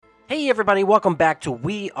Hey everybody, welcome back to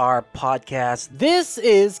We Are Podcast. This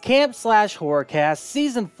is Camp/Horrorcast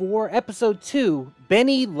Season 4, Episode 2,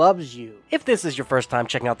 Benny Loves You. If this is your first time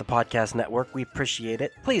checking out the podcast network, we appreciate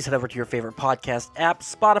it. Please head over to your favorite podcast app,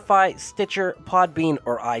 Spotify, Stitcher, Podbean,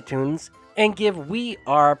 or iTunes, and give We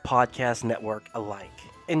Are Podcast Network a like.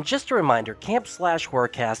 And just a reminder,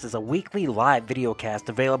 Camp/Horrorcast is a weekly live videocast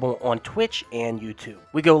available on Twitch and YouTube.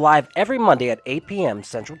 We go live every Monday at 8 p.m.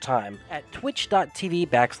 Central Time at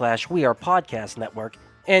twitch.tv/WeArePodcast Network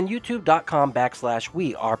and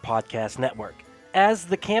youtube.com/WeArePodcast Network. As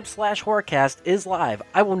the Camp/Horrorcast is live,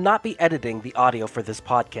 I will not be editing the audio for this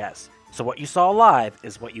podcast. So what you saw live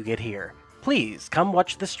is what you get here. Please come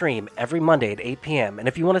watch the stream every Monday at 8 p.m. And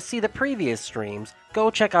if you want to see the previous streams, go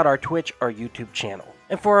check out our Twitch or YouTube channel.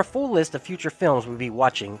 And for a full list of future films we'll be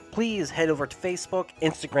watching, please head over to Facebook,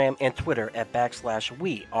 Instagram, and Twitter at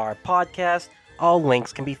 /WeArePodcast. All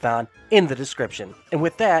links can be found in the description. And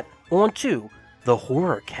with that, on to the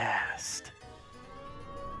Horrorcast.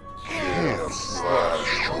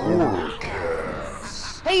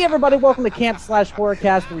 Hey everybody, welcome to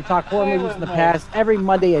Camp/Horrorcast, where we talk horror movies in the past every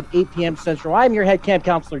Monday at 8 p.m. Central. I'm your head camp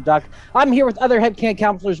counselor, Duck. I'm here with other head camp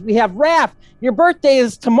counselors. We have Raph. Your birthday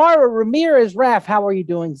is tomorrow. Ramirez. Raph, how are you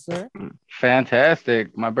doing, sir?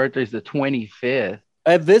 Fantastic. My birthday's the 25th.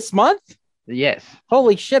 Of this month? Yes.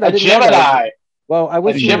 Holy shit, I didn't know Gemini. that. Well, I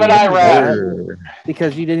wish you Gemini knew Raph. that,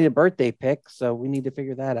 because you didn't need a birthday pick, so we need to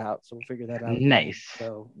figure that out. So we'll figure that out. Nice.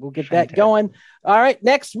 So we'll get that going. All right,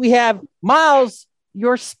 next we have Miles.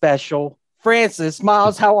 You're special. Francis.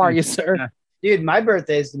 Miles, how are you, sir? Dude, my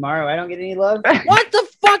birthday is tomorrow. I don't get any love. What the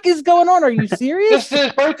fuck is going on? Are you serious? This is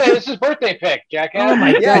his birthday. This is his birthday pick, jackass. Oh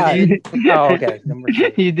my Yeah, god. dude. Oh, okay. Then we're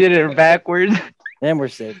safe. You did it backwards. Then we're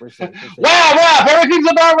safe. We're safe. Wow, Raph. Everything's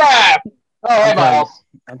about Raph. Oh, hey, Miles.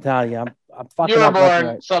 I'm telling you, I'm fucking You were up left and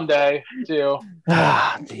born right. someday, too.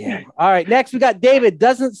 Ah, damn. All right, next we got David.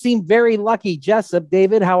 Doesn't seem very lucky. Jessup.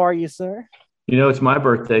 David, how are you, sir? You know, it's my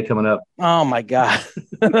birthday coming up. Oh my god.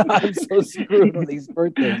 I'm so screwed on these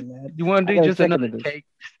birthdays, man. You want to I do gotta just check another into this. take?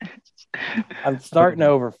 I'm starting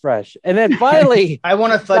over fresh. And then finally, I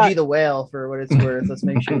want to Fudgy the Whale for what it's worth. Let's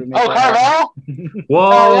make sure we make Oh, that Carvel?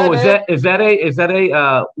 Whoa, yeah, is that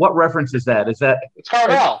a what reference is that? Is that It's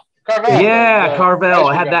Carvel. Carvel. yeah, The Carvel. ice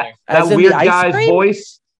I had cream that As in weird the ice guy's cream?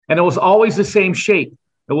 voice, and it was always the same shape.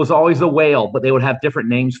 It was always a whale, but they would have different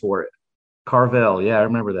names for it. Carvel, yeah, I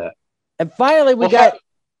remember that. and finally we Well, got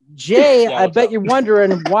Jay. Yeah, I what's bet up? you're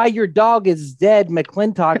wondering why your dog is dead,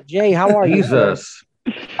 McClintock. Jay, how are you, sir? Jesus.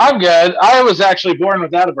 I'm good. I was actually born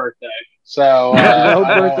without a birthday. So, No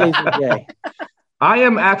birthdays for Jay. I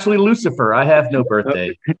am actually Lucifer. I have no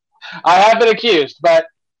birthday. I have been accused, but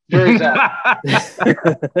very sad.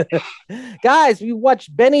 Guys, we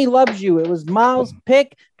watched Benny Loves You. It was Miles'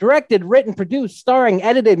 pick, directed, written, produced, starring,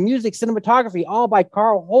 edited, music, cinematography, all by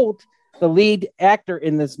Carl Holt, the lead actor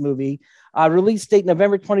in this movie. Release date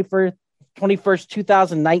November 21st,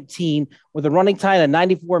 2019, with a running time of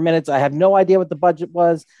 94 minutes. I have no idea what the budget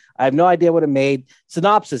was. I have no idea what it made.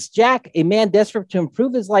 Synopsis: Jack, a man desperate to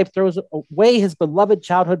improve his life, throws away his beloved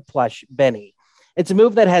childhood plush, Benny. It's a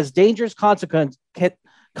move that has dangerous consequences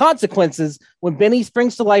when Benny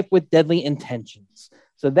springs to life with deadly intentions.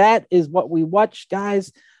 So that is what we watched,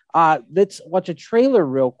 guys. Let's watch a trailer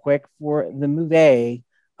real quick for the movie,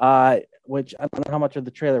 which I don't know how much of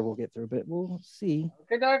the trailer we'll get through, but we'll see.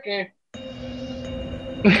 Okay.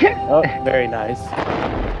 Oh, very nice.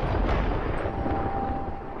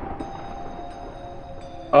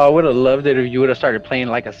 Oh, I would have loved it if you would have started playing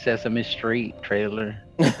like a Sesame Street trailer.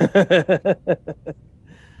 The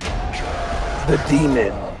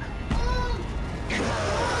demon.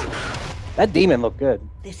 That demon looked good.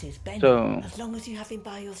 This is Benny. So- As long as you have him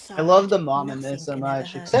by your side. I love the mom in nothing this so can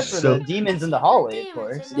much, ever except hurt for So- the demons in the hallway, of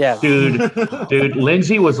course. Yeah. Dude,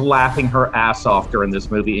 Lindsay was laughing her ass off during this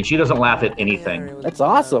movie, and she doesn't laugh at anything. That's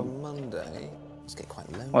awesome. Monday. Let's get quite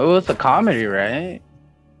lonely. Well, it's a comedy, right?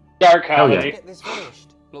 Dark Hell yeah. comedy. Get this finished.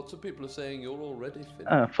 Lots of people are saying you're already finished.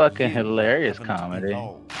 A fucking hilarious comedy.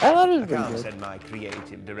 I thought it was I pretty can't good. send my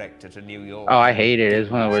creative director to New York. Oh, I hate it. It's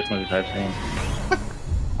one of the worst movies I've seen.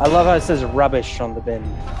 I love how it says rubbish on the bin.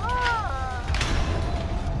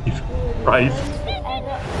 Right?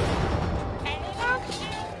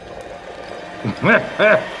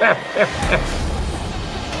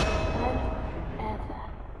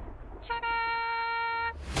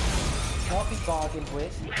 Can't be bargained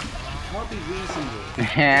with. Can't be reasoned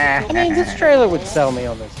with. I mean, this trailer would sell me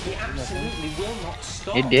on this. It absolutely will not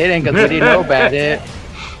stop. It didn't because we didn't know about it.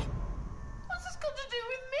 What's this got to do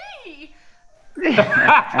with me?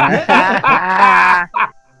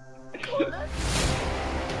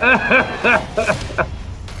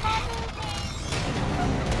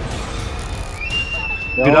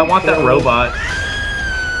 Dude, I want that robot.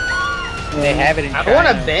 They have it in I China. want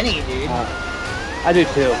a Benny, dude. I do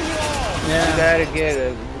too. You gotta get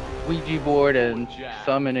a Ouija board and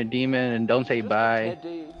summon a demon and don't say bye.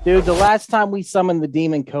 Dude, the last time we summoned the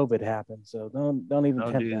demon, COVID happened. So don't even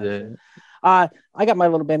Don't tempt do that. that. Shit. I got my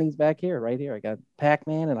little Bennies back here, right here. I got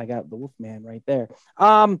Pac-Man and I got the Wolfman right there.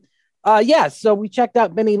 Yeah, so we checked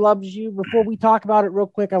out Benny Loves You. Before we talk about it real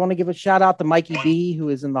quick, I want to give a shout out to Mikey B, who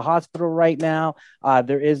is in the hospital right now.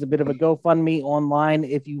 There is a bit of a GoFundMe online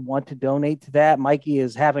if you want to donate to that. Mikey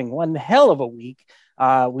is having one hell of a week.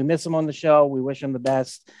 We miss him on the show. We wish him the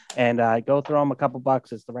best, and go throw him a couple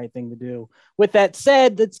bucks. It's the right thing to do. With that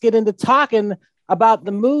said, let's get into talking about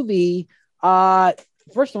the movie.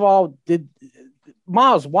 First of all,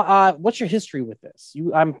 Miles, what's your history with this?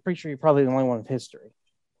 I'm pretty sure you're probably the only one with history.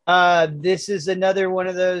 This is another one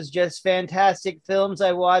of those just fantastic films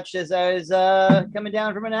I watched as I was coming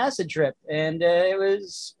down from an acid trip, and it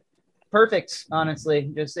was perfect,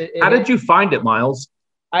 honestly. How did you find it, Miles?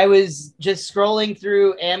 I was just scrolling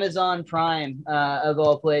through Amazon Prime, of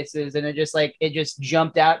all places, and it just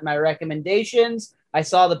jumped out in my recommendations. I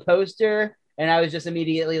saw the poster, and I was just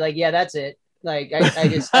immediately like, "Yeah, that's it." Like I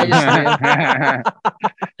just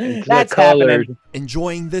That's happening.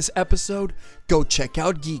 Enjoying this episode? Go check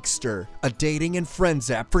out Geekster, a dating and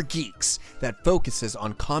friends app for geeks that focuses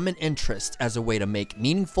on common interests as a way to make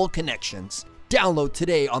meaningful connections. Download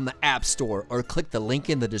today on the App Store or click the link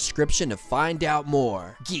in the description to find out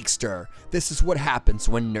more. Geekster, this is what happens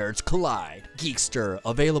when nerds collide. Geekster,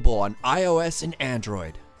 available on iOS and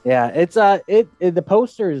Android. Yeah, it's the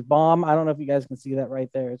poster is bomb. I don't know if you guys can see that right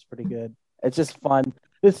there. It's pretty good. It's just fun.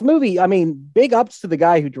 This movie, I mean, big ups to the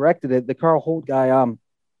guy who directed it. The Carl Holt guy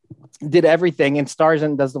did everything and stars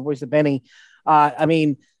and does the voice of Benny. I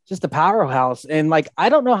mean, just a powerhouse. And like, I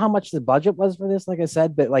don't know how much the budget was for this, like I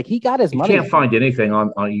said, but like he got his money. You can't find anything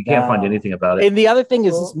on you can't find anything about it. And the other thing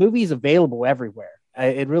is this movie is available everywhere.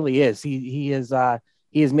 It really is. He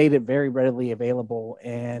has made it very readily available,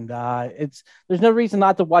 and there's no reason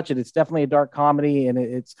not to watch it. It's definitely a dark comedy, and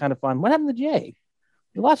it's kind of fun. What happened to Jay?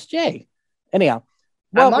 You lost Jay. Anyhow,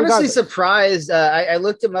 well, I'm honestly surprised. I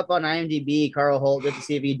looked him up on IMDb, Carl Holt, just to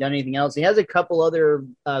see if he'd done anything else. He has a couple other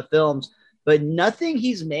films, but nothing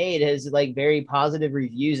he's made has like very positive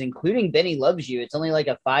reviews, including Benny Loves You. It's only like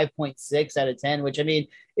a 5.6 out of 10, which I mean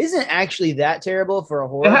isn't actually that terrible for a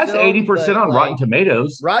horror. It has film, 80% on like, Rotten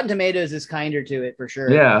Tomatoes. Rotten Tomatoes is kinder to it for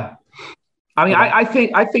sure. Yeah. I mean, I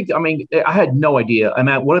think, I had no idea. I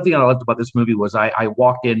mean, one thing I loved about this movie was I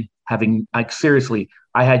walked in having, like, seriously,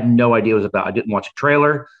 I had no idea what it was about. I didn't watch a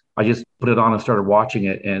trailer. I just put it on and started watching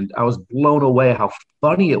it. And I was blown away how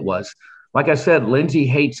funny it was. Like I said, Lindsay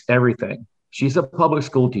hates everything. She's a public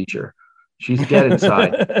school teacher. She's dead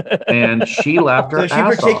inside. And she laughed her So she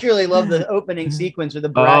ass particularly loved the opening sequence where the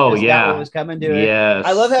bride was coming to it. Yes.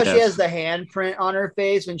 I love how she has the handprint on her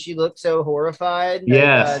face when she looks so horrified.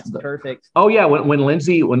 Yes. It's perfect. Oh yeah, when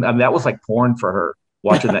Lindsay, that was like porn for her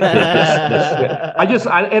watching that.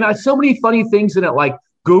 I so many funny things in it, like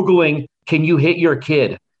Googling, "Can you hit your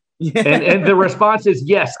kid?" Yeah. And the response is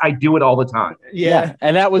yes, I do it all the time. Yeah.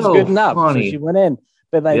 And that was So good enough. funny. So she went in,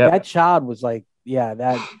 but like Yep. that child was like,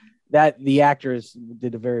 that the actors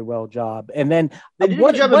did a very well job. And then They did a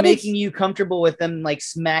good job of making you comfortable with them like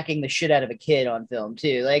smacking the shit out of a kid on film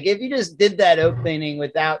too. Like if you just did that opening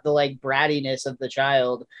without the like brattiness of the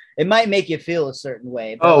child, it might make you feel a certain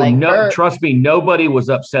way. But, Oh like, no, trust me, nobody was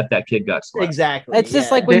upset that kid got slapped. Exactly. It's just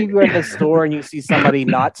like when you go to the store and you see somebody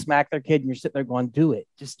not smack their kid and you're sitting there going, do it.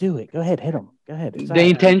 Just do it. Go ahead. Hit them. Go ahead. It's all They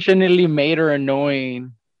right. intentionally made her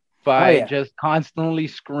annoying by Oh, yeah. just constantly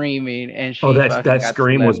screaming, and she That fucking got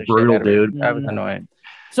scream slapped was the shit brutal, out of her. dude. That was annoying.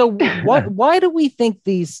 So why do we think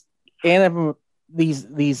these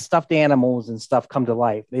stuffed animals and stuff come to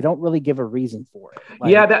life? They don't really give a reason for it.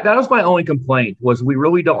 Like, Yeah, that was my only complaint, was we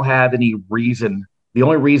really don't have any reason. The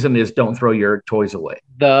only reason is don't throw your toys away.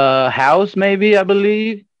 The house, maybe, I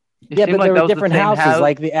believe. It yeah, seemed but like there that were was the different same houses. house.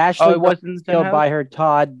 Like the Ashley it wasn't the same killed house? by her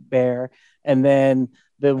Todd bear, and then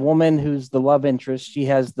the woman who's the love interest, she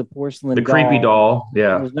has the porcelain The creepy doll.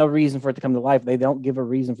 Yeah. There's no reason for it to come to life. They don't give a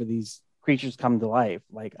reason for these creatures come to life,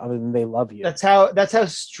 like other than they love you. That's how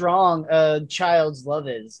strong a child's love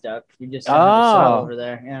is, Duck. You just have a soul over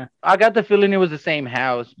there. Yeah. I got the feeling it was the same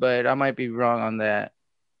house, but I might be wrong on that.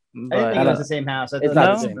 I didn't think it was the same house. I thought It's it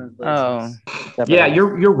not was the different Oh, places. Yeah,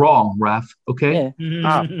 you're wrong, Raph. Okay.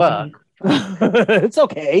 ah, fuck. It's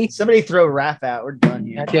okay. Somebody throw Raph out. We're done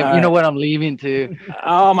here. Damn, you know what I'm leaving to?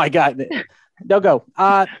 Oh my god. Don't go.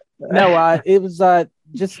 It was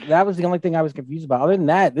just that was the only thing I was confused about. Other than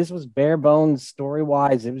that, this was bare bones story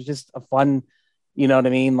wise. It was just a fun, you know what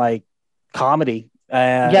I mean, like comedy.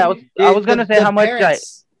 I was gonna say how much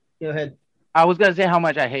Go ahead. I was gonna say how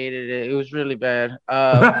much I hated it. It was really bad. Go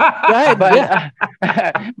ahead,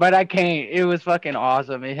 but I can't. It was fucking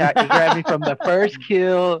awesome. It grabbed me from the first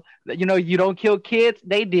kill. You know, you don't kill kids.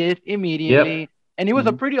 They did immediately. Yep. And it was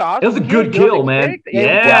a pretty awesome. It was a good kill, man.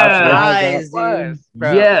 Yeah. Yes.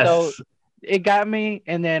 So it got me,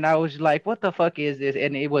 and then I was like, "What the fuck is this?"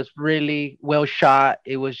 And it was really well shot.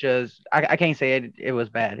 It was just, I can't say it. It was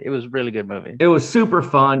bad. It was a really good movie. It was super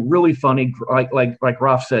fun, really funny. Like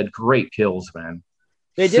Ralph said, great kills, man.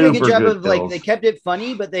 They did a good job of like they kept it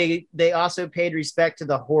funny, but they also paid respect to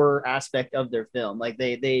the horror aspect of their film. Like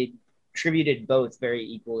they tributed both very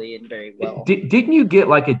equally and very well. Didn't you get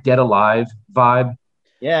like a Dead Alive vibe?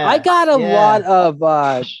 Yeah, I got a lot of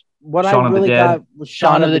what Shaun I of the really Dead. got was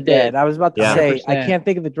Shaun of the Dead. I was about to say 100%. I can't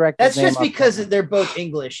think of the director's That's name. just because they're both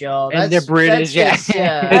English, y'all. And they're British, that's just-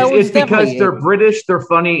 It's because they're British, they're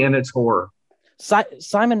funny, and it's horror.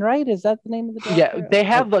 Simon Wright, is that the name of the director? Yeah, they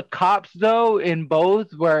have the cops though in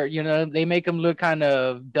both, where you know they make them look kind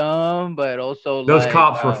of dumb, but also Those like,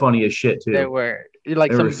 cops were funny as shit too. They were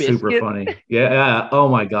like they some were super biscuit. funny. Yeah. Oh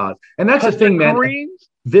my god. And that's the thing, man. Marines?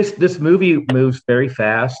 This movie moves very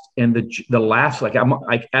fast, and the laughs, like I'm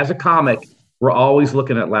like as a comic, we're always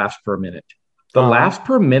looking at laughs per minute. The laughs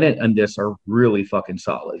per minute on this are really fucking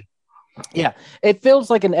solid. Yeah, it feels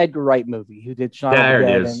like an Edgar Wright movie who did Shaun of the There it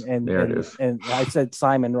Dead, is. and There it is. and I said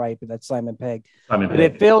Simon Wright, but that's Simon Pegg. Simon But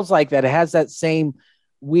Pegg. it feels like that. It has that same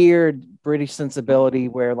weird British sensibility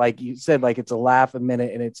where, like you said, like it's a laugh a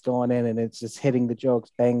minute and it's going in and it's just hitting the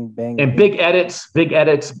jokes, bang, bang, And bang. big edits,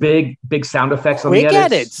 big sound effects on Quick the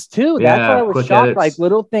edits. edits too. Yeah, That's why I was quick shocked. edits. Like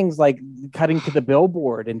little things like cutting to the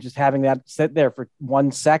billboard and just having that sit there for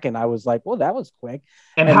 1 second. I was like, well, that was quick.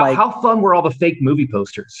 And like, how fun were all the fake movie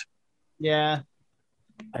posters? Yeah.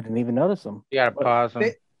 I didn't even notice them. You gotta pause them.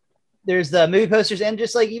 There's the movie posters and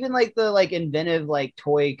just like even like the like inventive like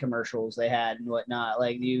toy commercials they had and whatnot.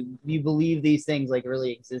 Like you believe these things like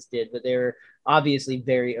really existed, but they were obviously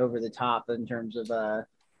very over the top in terms of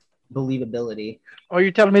believability. Oh,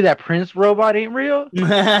 you're telling me that Prince robot ain't real?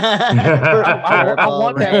 I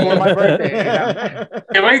want that for my birthday.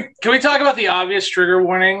 Can we talk about the obvious trigger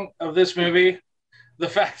warning of this movie? The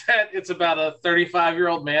fact that it's about a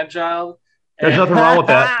 35-year-old man-child. There's nothing wrong with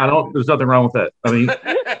that. There's nothing wrong with that. I mean,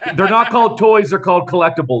 they're not called toys; they're called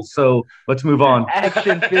collectibles. So let's move on.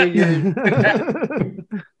 Action figures.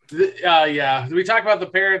 Yeah. Did we talk about the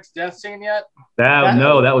parents' death scene yet?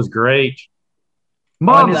 No, that was great.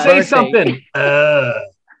 Mom, say something. I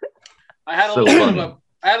had a So little funny. bit of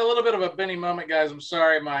I had a little bit of a Benny moment, guys. I'm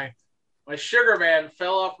sorry, my sugar man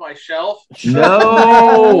fell off my shelf.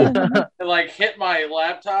 No. It like hit my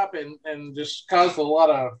laptop and just caused a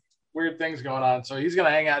lot of weird things going on. So he's gonna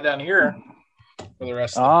hang out down here for the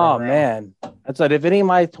rest of the program. Man, that's right. If any of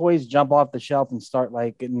my toys jump off the shelf and start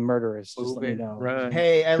like getting murderous, just let me know.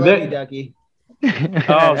 Hey, I love you, Ducky.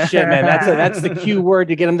 Oh shit, man, that's the cue word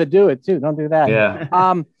to get him to do it too. Don't do that.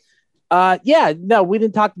 Yeah. No, we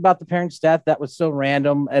didn't talk about the parents' death. That was so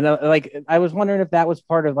random, and like I was wondering if that was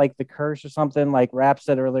part of like the curse or something. Like Rap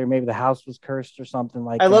said earlier, maybe the house was cursed or something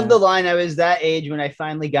like. I that. love the line. I was that age when I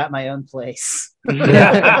finally got my own place.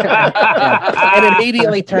 Yeah. And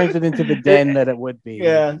immediately turns it into the den that it would be.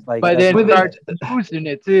 Yeah, like, but then starts boosting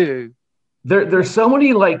it too. There's so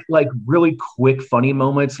many like really quick funny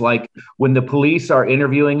moments, like when the police are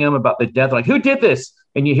interviewing him about the death, like who did this,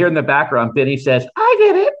 and you hear in the background Benny says, "I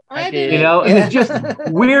did it." You know, and it's just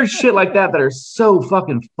weird shit like that are so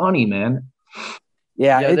fucking funny, man.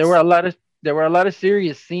 Yeah, there were a lot of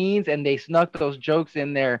serious scenes, and they snuck those jokes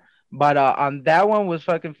in there. But on that one was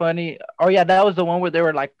fucking funny. Oh yeah, that was the one where they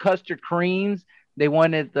were like custard creams. They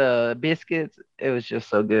wanted the biscuits. It was just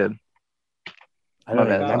so good. I don't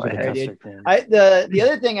remember the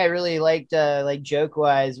other thing I really liked, like joke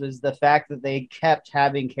wise, was the fact that they kept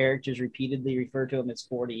having characters repeatedly refer to him as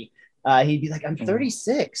 40. He'd be like, "I'm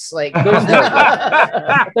 36." Like, there's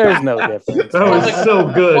no difference. That was so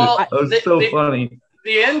good. Well, that was so funny.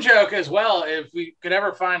 The end joke as well, if we could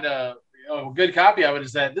ever find a good copy of it,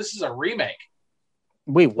 is that this is a remake.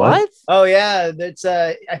 Wait, what? Oh yeah, that's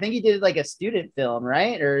I think he did like a student film,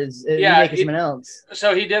 right? Or is it remake someone else?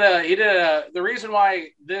 So he did a the reason why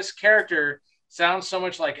this character sounds so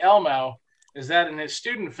much like Elmo is that in his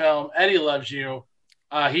student film Eddie Loves You,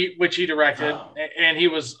 which he directed and he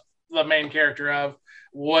was the main character of,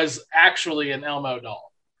 was actually an Elmo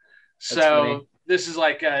doll. So this is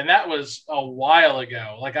like and that was a while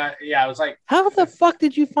ago. Like I was like, how the fuck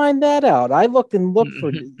did you find that out? I looked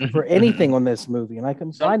for anything on this movie and I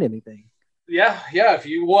couldn't find anything. Yeah. If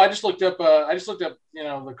you I just looked up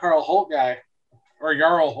the Carl Holt guy, or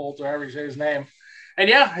Jarl Holt, or however you say his name. And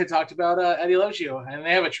yeah, I talked about Eddie Loves You, and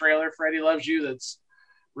they have a trailer for Eddie Loves You that's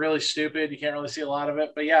really stupid. You can't really see a lot of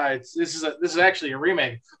it, but yeah, this is actually a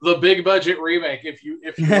remake, the big budget remake, if you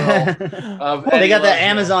will. Of They got that You.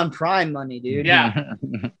 Amazon Prime money, dude. Yeah.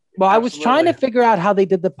 Well, I was trying to figure out how they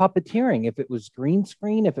did the puppeteering. If it was green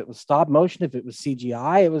screen, if it was stop motion, if it was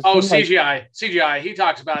CGI. It was CGI. He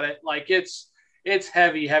talks about it like it's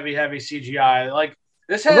heavy CGI. Like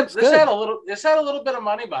this had a little bit of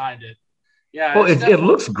money behind it. Yeah. Well, it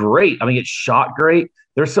looks great. I mean, it's shot great.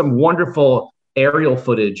 There's some wonderful aerial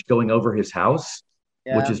footage going over his house,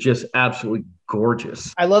 which is just absolutely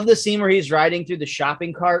gorgeous. I love the scene where he's riding through the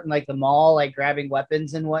shopping cart and like the mall, like grabbing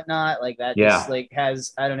weapons and whatnot. Like that just like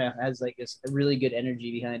has like this really good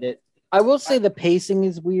energy behind it. I will say the pacing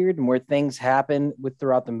is weird and where things happen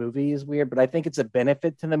throughout the movie is weird, but I think it's a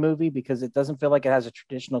benefit to the movie because it doesn't feel like it has a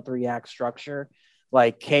traditional 3-act structure.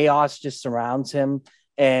 Like chaos just surrounds him.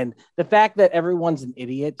 And the fact that everyone's an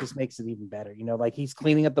idiot just makes it even better. You know, like he's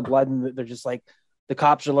cleaning up the blood and they're just like, the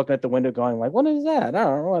cops are looking at the window going like, what is that? I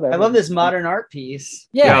don't know. Whatever. I love this modern art piece.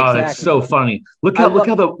 Yeah, exactly. That's so funny. Look how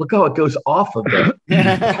it goes off of the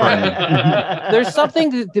There's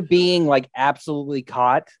something to being like absolutely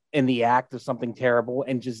caught in the act of something terrible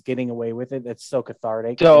and just getting away with it. That's so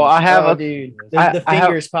cathartic. So I have the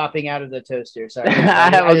fingers popping out of the toaster. Sorry.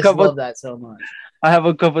 I just love that so much. I have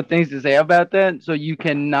a couple things to say about that. So you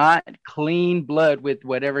cannot clean blood with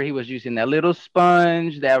whatever he was using. That little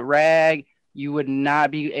sponge, that rag, you would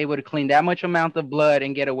not be able to clean that much amount of blood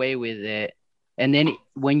and get away with it. And then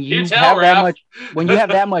when you have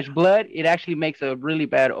that much blood, it actually makes a really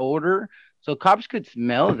bad odor. So cops could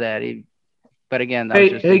smell that. But again,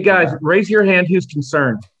 hey guys, raise your hand who's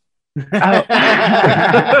concerned.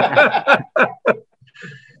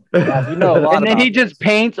 And then he just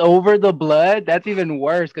paints over the blood. That's even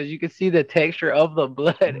worse because you can see the texture of the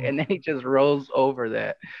blood, and then he just rolls over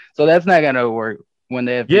that. So that's not gonna work when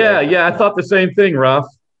they have. Yeah, I thought the same thing, Ruff.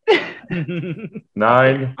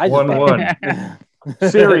 911.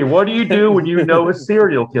 Siri, what do you do when you know a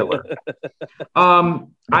serial killer? I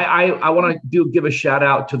want to give a shout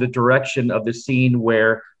out to the direction of the scene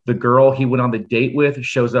where the girl he went on the date with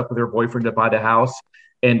shows up with her boyfriend to buy the house,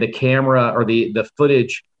 and the camera or the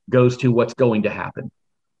footage goes to what's going to happen.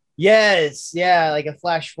 Yes, yeah, like a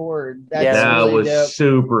flash forward. That really was dope.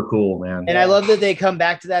 Super cool, man. And I love that they come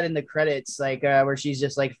back to that in the credits, like where she's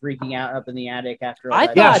just like freaking out up in the attic after.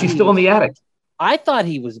 She's still in the attic. I thought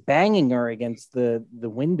he was banging her against the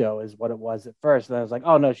window, is what it was at first. And I was like,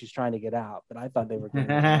 oh no, she's trying to get out. But I thought they were doing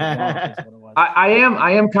it. I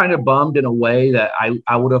am kind of bummed in a way that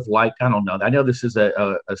I would have liked. I don't know. I know this is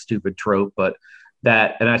a stupid trope, but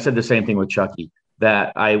and I said the same thing with Chucky.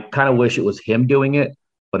 That I kind of wish it was him doing it,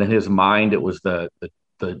 but in his mind it was the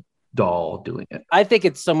doll doing it. I think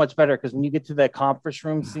it's so much better because when you get to the conference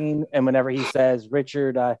room scene and whenever he says,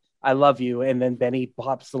 Richard, I love you, and then Benny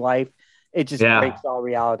pops to life, it just breaks all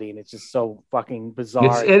reality, and it's just so fucking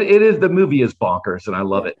bizarre. It is. The movie is bonkers, and I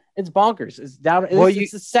love it. It's bonkers. It's down.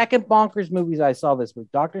 It's the second bonkers movies I saw this week.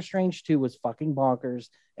 Doctor Strange 2 was fucking bonkers,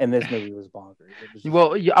 and this movie was bonkers.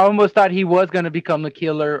 I almost thought he was going to become the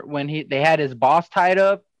killer when they had his boss tied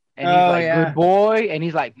up, and he's like, good boy, and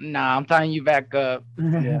he's like, nah, I'm tying you back up.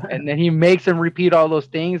 And then he makes him repeat all those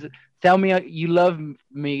things. Tell me you love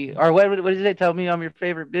me, or what did it? Tell me I'm your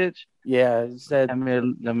favorite bitch. Yeah, it said, love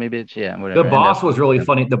me, bitch. Yeah, whatever. The boss was really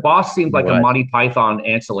funny. The boss seemed like a Monty Python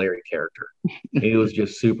ancillary character. He was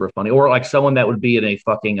just super funny, or like someone that would be in a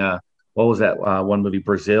fucking what was that one movie,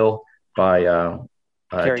 Brazil, by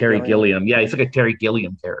Terry Gilliam. Yeah, he's like a Terry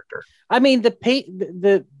Gilliam character. I mean,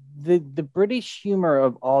 the British humor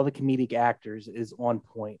of all the comedic actors is on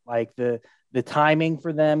point. Like the timing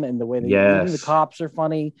for them and the way even the cops are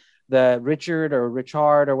funny. The Richard or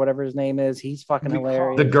whatever his name is, he's fucking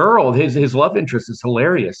hilarious. The girl, his love interest is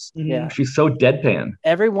hilarious. Yeah, she's so deadpan.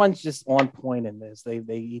 Everyone's just on point in this. They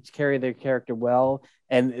each carry their character well,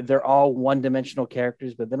 and they're all one-dimensional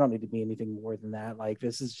characters, but they don't need to be anything more than that. Like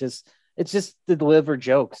this is just. It's just to deliver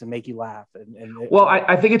jokes and make you laugh.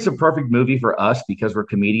 I think it's a perfect movie for us because we're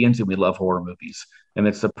comedians and we love horror movies. And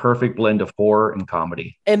it's the perfect blend of horror and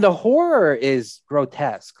comedy. And the horror is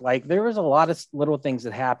grotesque. Like there was a lot of little things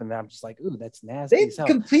that happened that I'm just like, ooh, that's nasty. They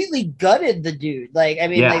completely gutted the dude. Like, I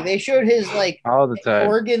mean, like they showed his like all the time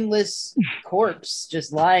organless corpse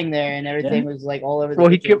just lying there, and everything was like all over.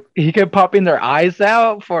 He kept popping their eyes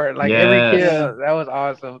out for like every kill. That was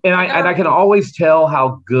awesome. And I can always tell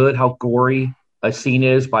how gory a scene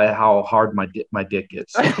is by how hard my dick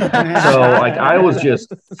gets. So like I was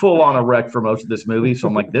just full on a wreck for most of this movie. So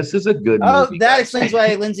I'm like, this is a good movie. That explains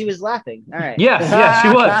why Lindsay was laughing. All right. Yeah, she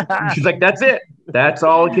was. She's like, that's it. That's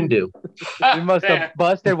all it can do. He must have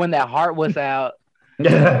busted when that heart was out.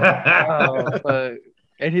 Oh, fuck.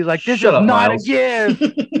 And he's like, "This Shut is up, not Miles. a gift."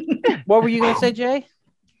 What were you gonna say, Jay?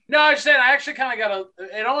 No, I was saying I actually kind of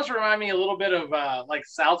it almost reminded me a little bit of like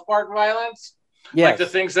South Park violence. Yes. Like the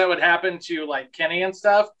things that would happen to like Kenny and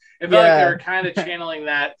stuff. It felt like they were kind of channeling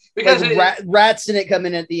that because like rats didn't come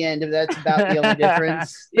in at the end. If that's about the only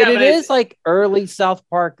difference. But it is like early South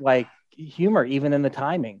Park like humor, even in the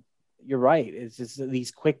timing. You're right. It's just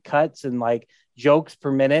these quick cuts and like jokes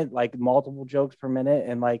per minute, like multiple jokes per minute,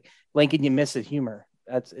 and like blink and you miss it humor.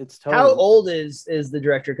 It's totally. How old is the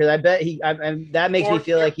director? Because I bet that makes me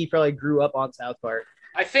feel like he probably grew up on South Park.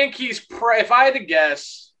 I think he's if I had to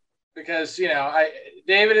guess, because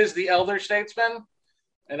David is the elder statesman,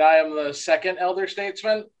 and I am the second elder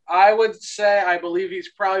statesman. I would say I believe he's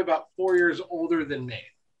probably about 4 years older than me.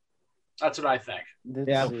 That's what I think.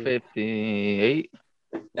 Yeah, 58.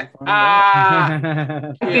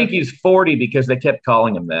 I think he's 40 because they kept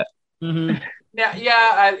calling him that. Mm-hmm.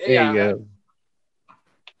 Yeah. There you go.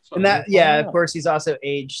 And of course, he's also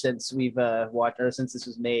aged since we've watched, or since this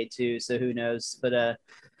was made too. So who knows? But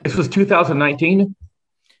this was 2019.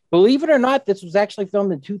 Believe it or not, this was actually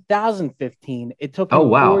filmed in 2015. It took him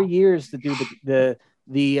 4 years to do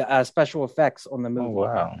the special effects on the movie. Oh,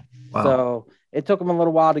 wow. So it took him a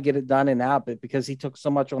little while to get it done and out, but because he took so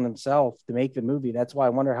much on himself to make the movie, that's why I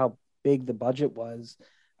wonder how big the budget was.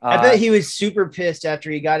 I bet he was super pissed after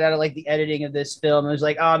he got out of like the editing of this film. It was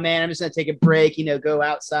like, oh man, I'm just gonna take a break, go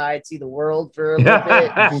outside, see the world for a little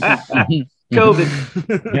bit.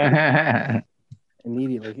 COVID.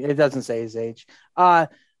 Immediately. It doesn't say his age.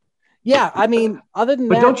 Yeah, I mean, other than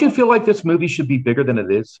but that, don't you feel like this movie should be bigger than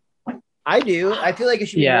it is? I do. I feel like it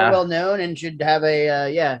should be more well known and should have a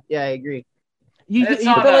I agree. You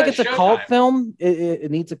feel like it's a cult film? It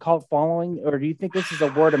needs a cult following? Or do you think this is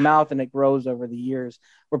a word of mouth and it grows over the years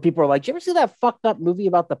where people are like, did you ever see that fucked up movie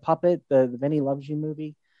about the puppet, the Benny Loves You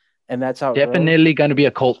movie? And that's how definitely going to be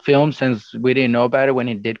a cult film since we didn't know about it when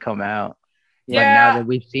it did come out. Yeah. But now that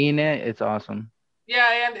we've seen it, it's awesome.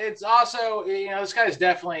 Yeah, and it's also, this guy's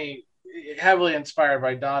definitely heavily inspired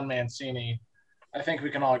by Don Mancini. I think we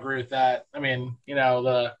can all agree with that. I mean,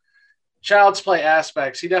 the Child's Play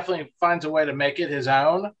aspects, he definitely finds a way to make it his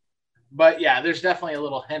own. But yeah, there's definitely a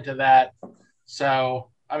little hint of that.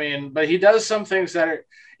 So, I mean, but he does some things that are,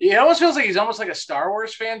 it almost feels like he's almost like a Star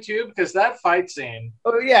Wars fan too, because that fight scene.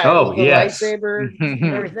 Oh, yeah. Oh, the yes. lightsaber and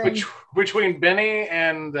everything. Between Benny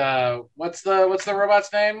and what's the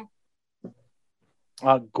robot's name?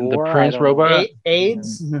 Gore, the Prince robot.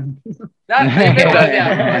 AIDS.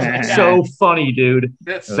 So funny, dude.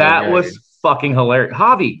 That was fucking hilarious.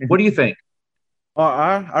 Javi, what do you think?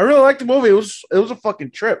 I really liked the movie. It was a fucking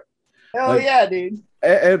trip. Hell yeah, dude.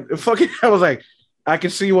 And fucking, I was like, I can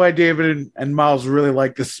see why David and Miles really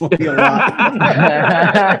like this movie a lot.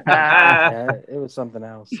 Yeah, it was something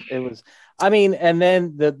else. It was, I mean, and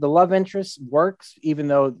then the love interest works, even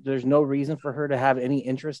though there's no reason for her to have any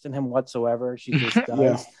interest in him whatsoever. She just does.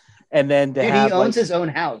 Yeah. And then he owns his own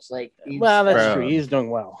house. Well, that's true. He's doing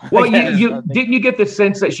well. Well, you didn't you get the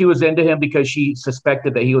sense that she was into him because she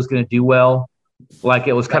suspected that he was going to do well? Like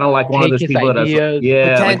it was kind of like one of those people that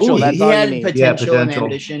potential. Like, he had potential and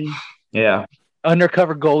ambition. Yeah.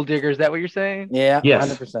 Undercover gold digger. Is that what you're saying? Yeah.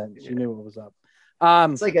 Yes. 100%. She knew what was up.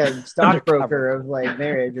 It's like a stockbroker of like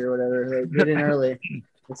marriage or whatever. Like, get in early.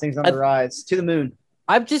 This thing's on the rise to the moon.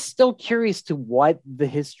 I'm just still curious to what the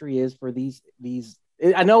history is for these.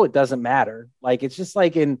 I know it doesn't matter. Like it's just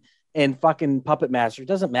like in fucking Puppet Master. It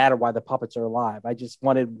doesn't matter why the puppets are alive. I just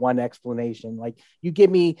wanted one explanation. Like you give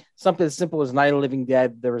me something as simple as Night of the Living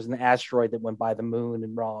Dead. There was an asteroid that went by the moon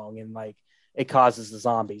and wrong, and like it causes the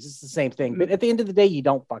zombies. It's the same thing. But at the end of the day, you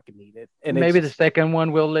don't fucking need it. And maybe the second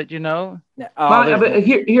one will let you know. But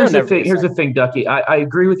here's the thing. Here's the thing, Ducky. I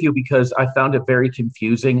agree with you because I found it very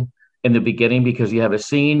confusing in the beginning because you have a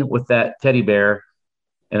scene with that teddy bear,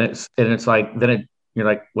 and it's like then you're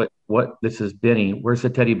like, what? This is Benny. Where's the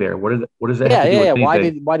teddy bear? What does that have to do with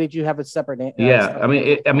anything? Why did you have a separate name? I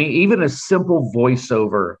mean, even a simple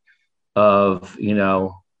voiceover of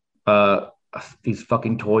these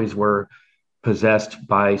fucking toys were possessed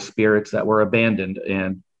by spirits that were abandoned,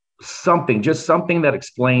 and something that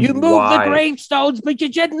explains you moved the gravestones, but you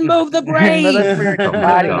didn't move the grave.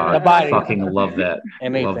 The body. Fucking love that.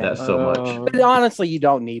 Love that so much. But honestly, you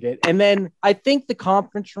don't need it. And then I think the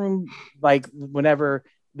conference room, like whenever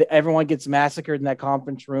everyone gets massacred in that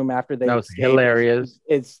conference room after they was hilarious.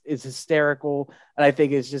 It's hysterical, and I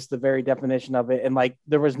think it's just the very definition of it. And like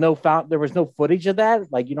there was no footage of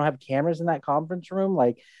that. Like you don't have cameras in that conference room.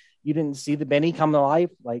 Like you didn't see the Benny come to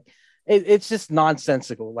life. Like it's just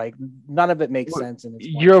nonsensical. Like none of it makes sense. And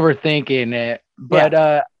you're overthinking it.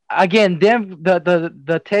 But again,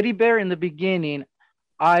 the teddy bear in the beginning,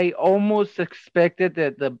 I almost expected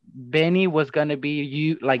that the Benny was gonna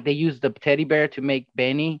be like they used the teddy bear to make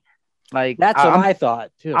Benny. Like that's what I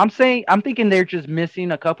thought too. I'm thinking they're just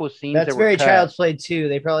missing a couple of scenes. That's very Child's Play too.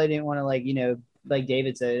 They probably didn't want to like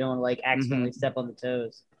David said, they don't want to like accidentally step on the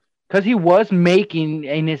toes. Because he was making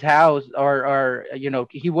in his house, or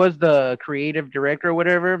he was the creative director or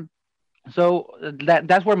whatever. So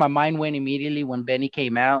that's where my mind went immediately when Benny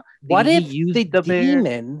came out. What if the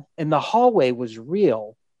demon in the hallway was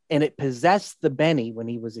real and it possessed the Benny when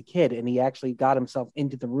he was a kid, and he actually got himself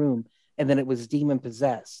into the room, and then it was demon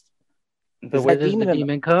possessed? But where does the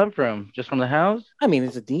demon come from? Just from the house? I mean,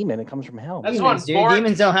 it's a demon. It comes from hell. That's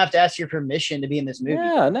demons don't have to ask your permission to be in this movie.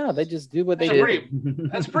 Yeah, no, they just do what they do.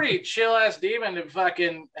 That's pretty chill ass demon to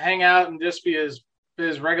fucking hang out and just be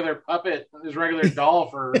his regular puppet, his regular doll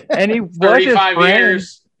for and he 35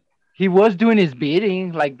 years. He was doing his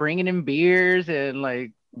bidding, like bringing him beers and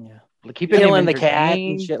like keeping killing him the cat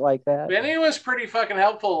and shit like that. Benny was pretty fucking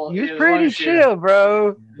helpful. He was pretty chill,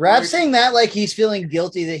 bro. Rap's saying that like he's feeling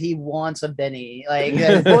guilty that he wants a Benny. Like,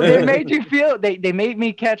 well, they made you feel. They made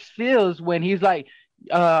me catch feels when he's like,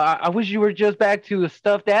 I wish you were just back to a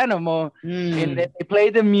stuffed animal. And then they play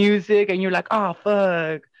the music, and you're like, oh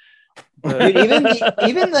fuck. Dude,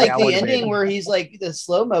 even like the ending where he's like the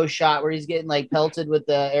slow-mo shot where he's getting like pelted with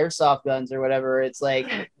the airsoft guns or whatever. It's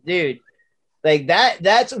like, dude. Like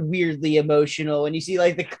that's weirdly emotional when you see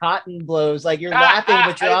like the cotton blows, like you're laughing,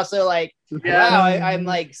 but you're also like, wow, I'm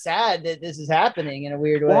like sad that this is happening in a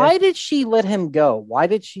weird way. Why did she let him go? Why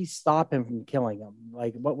did she stop him from killing him?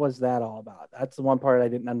 Like, what was that all about? That's the one part I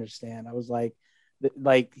didn't understand. I was like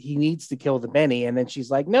he needs to kill the Benny, and then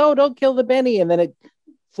she's like, no, don't kill the Benny, and then it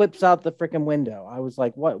flips out the freaking window. I was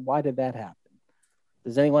like, what? Why did that happen?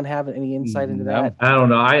 Does anyone have any insight into that? I don't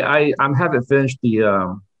know. I haven't finished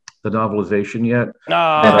the novelization yet.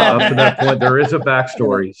 Up to that point, there is a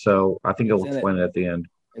backstory, so I think it'll explain it at the end.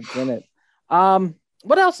 It's in it.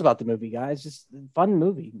 What else about the movie, guys? Just fun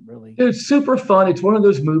movie, really. It's super fun. It's one of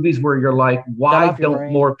those movies where you're like, why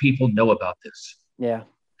don't more people know about this? Yeah,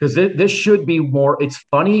 because this should be more. It's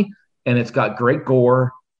funny and it's got great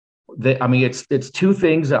gore. It's two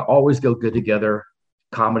things that always go good together.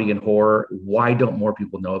 Comedy and horror. Why don't more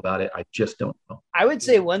people know about it? I just don't know. I would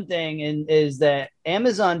say one thing is that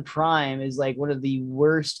Amazon Prime is like one of the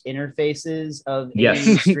worst interfaces of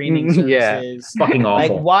any streaming services. Fucking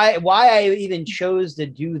awful. Like why I even chose to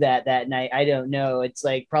do that night, I don't know. It's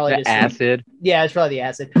like probably the acid. It's probably the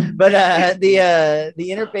acid. But the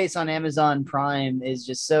interface on Amazon Prime is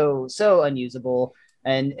just so unusable,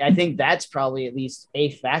 and I think that's probably at least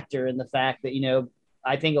a factor in the fact that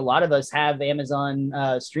I think a lot of us have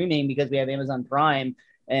Amazon streaming because we have Amazon Prime,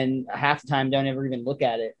 and half the time don't ever even look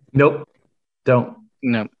at it. Nope. Don't.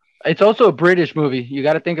 No. It's also a British movie. You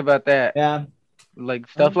got to think about that. Yeah. Like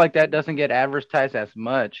stuff like that doesn't get advertised as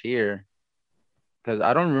much here. Because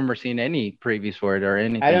I don't remember seeing any previews for it or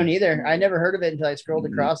anything. I don't either. I never heard of it until I scrolled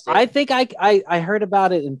across it. I think I heard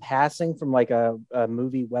about it in passing from like a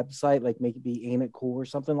movie website, like maybe Ain't It Cool or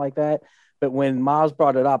something like that. But when Miles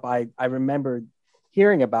brought it up, I remembered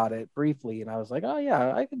hearing about it briefly, and I was like, oh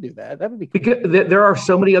yeah, I could do that. That would be cool. Because there are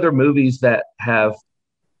so many other movies that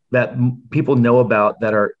people know about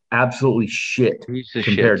that are absolutely shit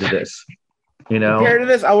compared to this. Compared to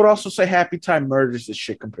this, I would also say Happy Time Murders is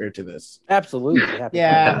shit compared to this. Absolutely.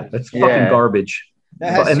 It's fucking garbage.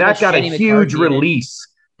 And that got a huge release.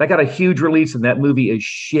 That got a huge release, and that movie is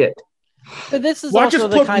shit. But this is why just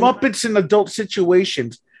put Muppets in adult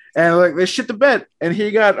situations? And like they shit the bed, and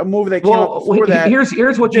he got a movie that came out before that.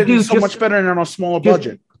 Here's what you do: so much better and on a smaller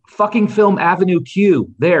budget. Fucking film Avenue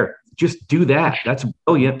Q. There, just do that. That's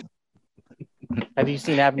brilliant. Have you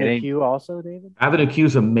seen Avenue Q also, David? Avenue Q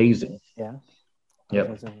is amazing. Yeah.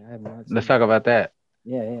 Yep. Let's talk about that.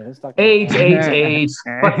 Yeah. Let's talk. AIDS.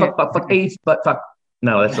 Fuck AIDS. Fuck.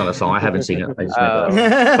 No, that's not a song. I haven't seen it. I just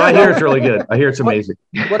but I hear it's really good. I hear it's amazing.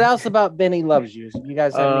 What else about Benny Loves You? You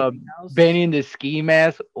guys have anything else? Benny in the ski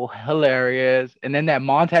mask, hilarious. And then that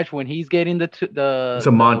montage when he's getting the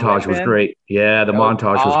montage was great. Yeah, the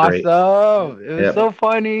montage was great. Awesome. It was so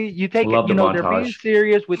funny. You take it, they're being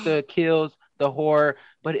serious with the kills, the horror,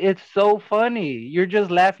 but it's so funny. You're just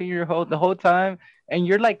laughing the whole time, and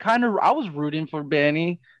you're like I was rooting for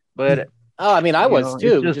Benny, but. Oh, I mean, I was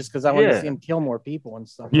too, just because I wanted to see him kill more people and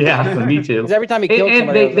stuff. Yeah, me too. Because every time he killed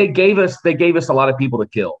somebody, they gave us a lot of people to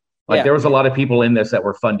kill. Like there was a lot of people in this that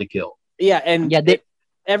were fun to kill. Yeah, and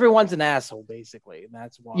everyone's an asshole basically, and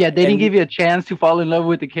that's why. Yeah, they didn't give you a chance to fall in love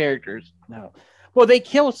with the characters. No. Well, they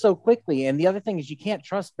kill so quickly, and the other thing is you can't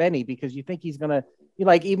trust Benny because you think he's gonna,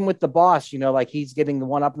 like, even with the boss, like he's getting the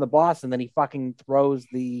one up in the boss, and then he fucking throws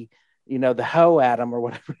the hoe at him or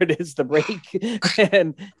whatever it is, the brake,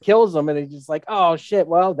 and kills him, and he's just like, oh shit,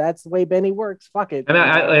 well, that's the way Benny works. Fuck it.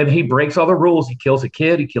 And he breaks all the rules. He kills a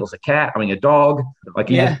kid. He kills a cat. I mean, a dog. Like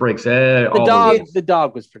he just breaks all the rules. The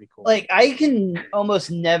dog was pretty cool. Like I can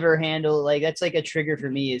almost never handle that's like a trigger for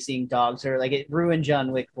me is seeing dogs, or like it ruined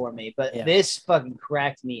John Wick for me. But this fucking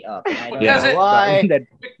cracked me up. And I don't know why.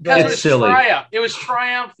 Because it's silly. Triumph. It was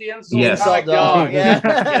Triumph, the insult dog.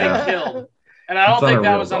 Getting killed. And I don't think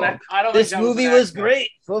that was on that. I don't. This movie was great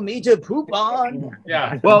for me to poop on.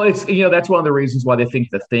 Yeah. Well, it's that's one of the reasons why they think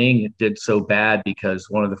The Thing did so bad, because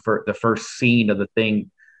one of the first scene of The Thing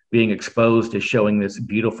being exposed is showing this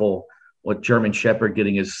beautiful German Shepherd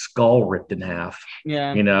getting his skull ripped in half.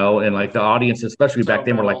 Yeah. And like the audience, especially back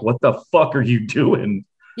then, were like, "What the fuck are you doing?"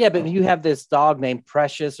 Yeah, but you have this dog named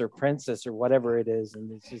Precious or Princess or whatever it is,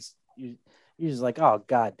 and it's just you're just like, oh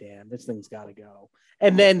goddamn, this thing's got to go.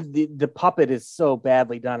 And then the puppet is so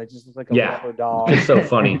badly done; it just looks like a rubber dog. It's so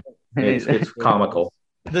funny. It's comical.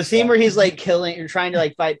 The scene where he's like killing or trying to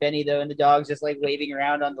like fight Benny though, and the dog's just like waving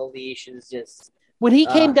around on the leash is just. When he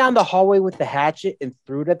came down the hallway with the hatchet and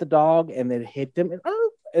threw it at the dog, and then hit him,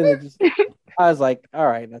 and it just, I was like, all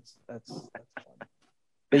right, that's fun.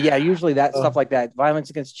 But yeah, usually that stuff like that, violence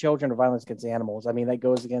against children or violence against animals. I mean, that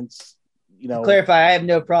goes against. To clarify, I have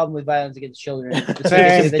no problem with violence against children.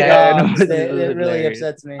 Especially the dogs. It really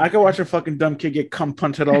upsets me. I could watch a fucking dumb kid get cum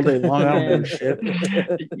punted all day long. I don't give a shit.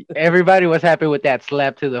 Everybody was happy with that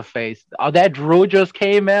slap to the face. Oh, that drool just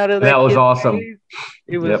came out of that. That was awesome. Face.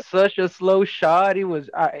 It was such a slow shot. It was.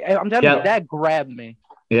 I'm telling you, that grabbed me.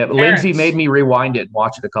 Yeah, Lindsay made me rewind it and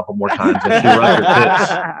watch it a couple more times. And she rubbed her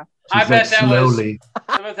tits. I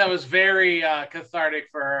bet that was very cathartic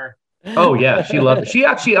for her. Oh yeah, she loved it. She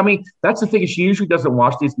actually, I mean, that's the thing, is she usually doesn't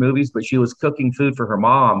watch these movies, but she was cooking food for her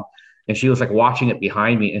mom, and she was like watching it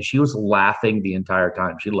behind me, and she was laughing the entire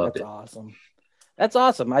time. She loved it. Awesome. That's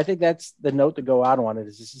awesome. I think that's the note to go out on it.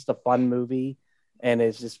 It's just a fun movie, and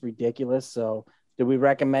it's just ridiculous. So, do we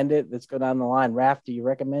recommend it? Let's go down the line. Raph, do you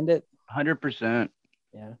recommend it? 100%.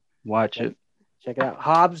 Yeah. Watch it. Check it out.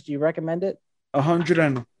 Hobbs, do you recommend it?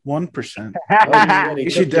 101%. You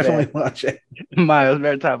should definitely watch it. Miles,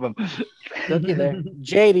 very top of Looky there.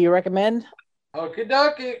 Jay, do you recommend? Okie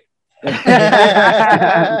dokie.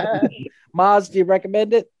 Maz, do you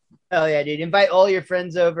recommend it? Oh yeah, dude! Invite all your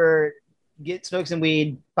friends over, smoke some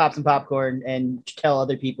weed, pop some popcorn, and tell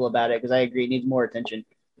other people about it, because I agree, it needs more attention.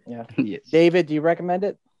 Yeah. Yes. David, do you recommend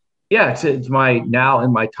it? Yeah, it's now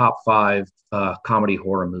in my top 5 comedy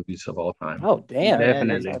horror movies of all time. Oh, damn.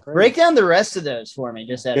 Definitely. Break down the rest of those for me,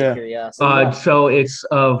 just out of curiosity. So it's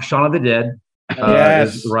Shaun of the Dead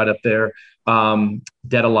is right up there.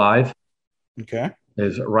 Dead Alive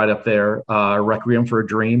is right up there. Requiem for a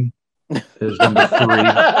Dream is number 3.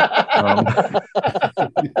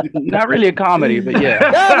 Not really a comedy, but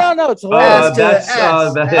yeah. No, it's hilarious.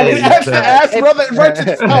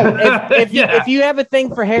 If you have a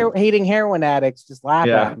thing for hating heroin addicts, just laugh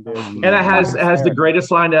at them, dude. And it has the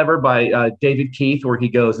greatest line ever by David Keith, where he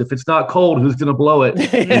goes, "If it's not cold, who's gonna blow it?"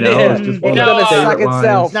 It's just one of the favorite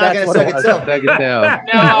lines. It's not gonna suck itself.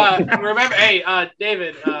 Now, remember, hey,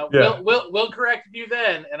 David, we'll correct you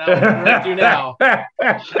then, and I'll correct you now.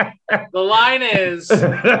 The line is,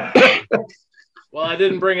 well, I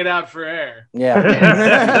didn't bring it out for air. Yeah.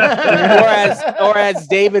 or as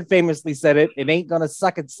David famously said it ain't gonna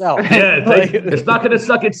suck itself. Yeah, it's not gonna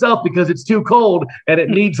suck itself because it's too cold and it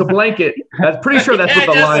needs a blanket. I'm pretty sure that's what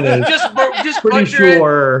the line is. Just pretty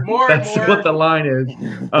sure that's what the line is.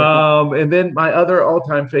 And then my other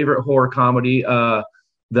all-time favorite horror comedy,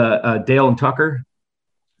 the Dale and Tucker.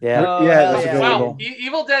 Wow,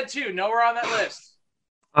 Evil Dead 2, nowhere on that list.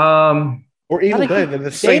 Or Evil Dead.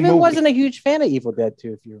 The same David movie. wasn't a huge fan of Evil Dead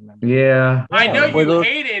 2, if you remember. Yeah. I know you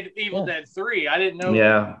hated Evil Dead 3. I didn't know.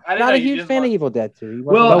 Yeah. I didn't Not know a huge fan of Evil Dead 2.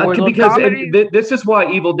 Well, because this is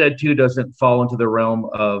why Evil Dead 2 doesn't fall into the realm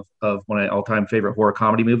of one of my all-time favorite horror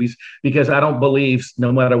comedy movies, because I don't believe,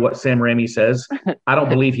 no matter what Sam Raimi says, I don't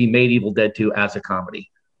believe he made Evil Dead 2 as a comedy.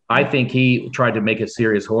 I think he tried to make a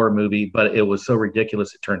serious horror movie, but it was so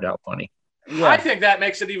ridiculous it turned out funny. Yeah. I think that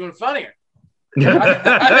makes it even funnier.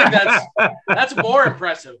 I think that's more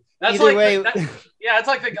impressive. That's Either like way, it's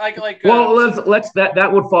like well, let's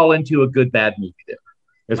that would fall into a good bad movie there.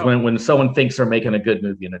 Is when someone thinks they're making a good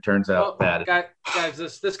movie and it turns out bad. Guys,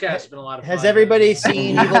 this cast has been a lot of fun. Has everybody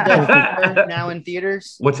seen Evil Dead 4 now in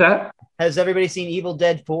theaters? What's that? Has everybody seen Evil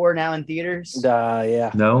Dead 4 now in theaters?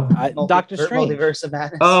 Yeah. No. Doctor Strange. Multiverse of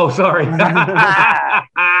Madness. Oh, sorry.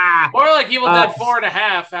 More like Evil Dead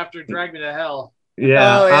 4.5 after Drag Me to Hell.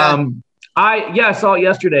 Yeah. Oh, yeah. I saw it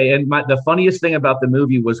yesterday, and the funniest thing about the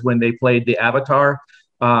movie was when they played the Avatar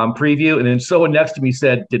preview, and then someone next to me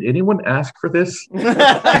said, "Did anyone ask for this?" When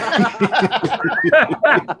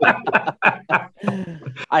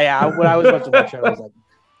I was about to watch it, I was like,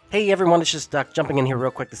 Hey everyone, it's just Duck jumping in here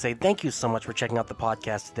real quick to say thank you so much for checking out the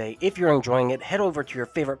podcast today. If you're enjoying it, head over to your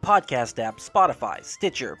favorite podcast app, Spotify,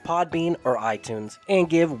 Stitcher, Podbean, or iTunes, and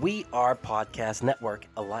give We Are Podcast Network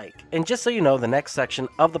a like. And just so you know, the next section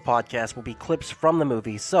of the podcast will be clips from the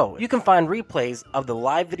movie, so you can find replays of the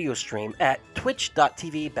live video stream at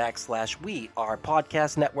twitch.tv/We Are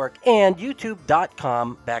Podcast Network and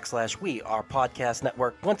youtube.com/We Are Podcast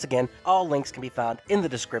Network. Once again, all links can be found in the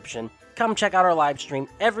description. Come check out our live stream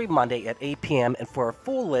every Monday at 8 p.m. And for a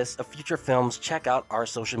full list of future films, check out our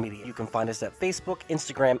social media. You can find us at Facebook,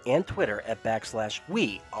 Instagram, and Twitter at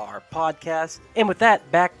 /We Are Podcast. And with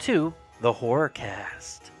that, back to the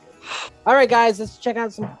Horrorcast. all right, guys, let's check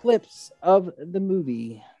out some clips of the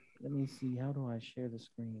movie. Let me see. How do I share the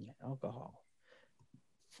screen? Alcohol.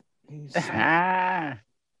 You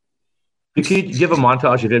could give a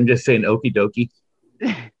montage of him just saying "okie dokie."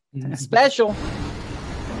 Special.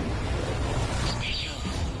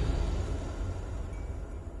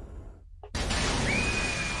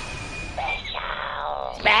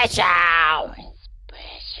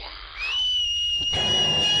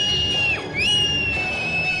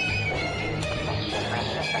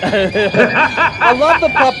 I love the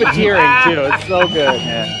puppeteering too. It's so good.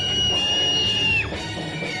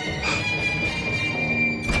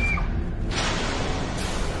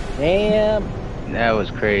 Damn. That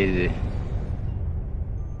was crazy.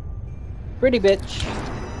 Pretty bitch.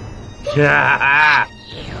 Yeah.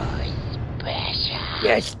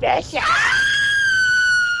 You're special.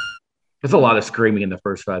 There's a lot of screaming in the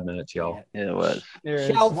first 5 minutes, y'all. Yeah, it was.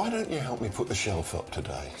 Shelf. Why don't you help me put the shelf up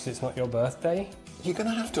today? Because it's not your birthday? You're going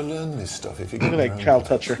to have to learn this stuff if you're Look going at that cow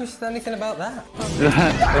toucher. Who said anything about that?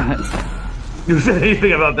 You said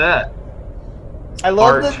anything about that? I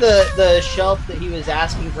love Art. that the shelf that he was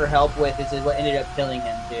asking for help with is what ended up killing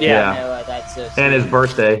him, too. Yeah. You know, that's so And his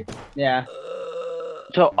birthday. Yeah.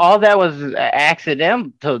 So all that was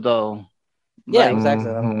accidental, though. Yeah, Like, exactly.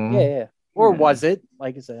 Mhm. Yeah. Or was it?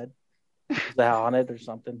 Like I said, was that on it or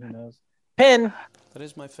something? Who knows? Pen. That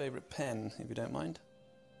is my favourite pen, if you don't mind.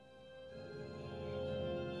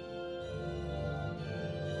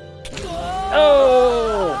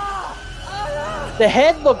 Oh! The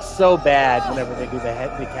head looks so bad whenever they do the head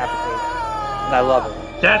decapitation, and I love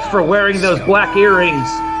it. That's for wearing those black earrings.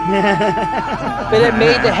 But it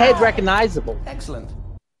made the head recognizable. Excellent.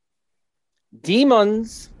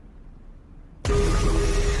 Demons.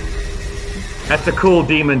 That's a cool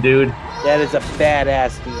demon, dude. That is a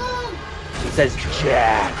badass demon. He says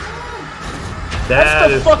Jack. That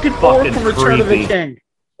That's the is fucking orc from Return of the creepy. King.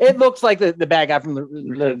 It looks like the bad guy from the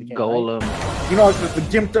Return of the King, Golem. You know, like the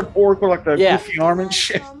gimped up orc with like the Yeah. goofy arm and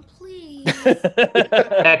shit.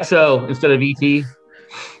 XO instead of ET. I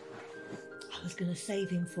was going to save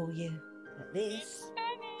him for you. But this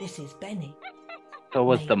is Benny. So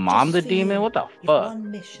was the mom the demon? What the fuck?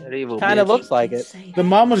 That evil Kind of bitch. looks like it. The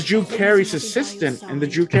mom was Drew Carey's assistant in the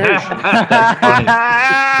Drew Carey show.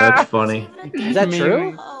 That's funny. Is that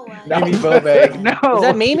true? Mimi Bobek. No. Is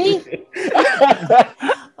that Mimi?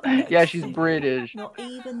 Yeah, she's British. Not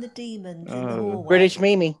even the demons in the hallway. British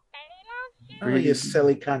Mimi. Oh, you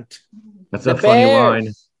silly cunt. That's The a funny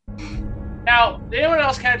bears. line. Now, did anyone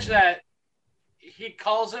else catch that? He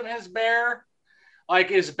calls him his bear. Like,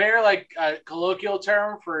 is bear like a colloquial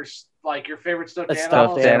term for like your favorite stuffed A animal?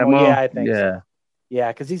 stuffed animal. Yeah, I think so. Yeah. Yeah,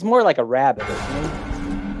 because he's more like a rabbit, isn't he?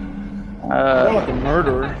 More like a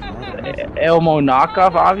murderer. Elmo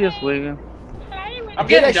knockoff, obviously. I'm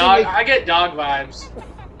getting dog. I get dog vibes.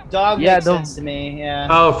 Dog Yeah, makes those- sense to me, yeah.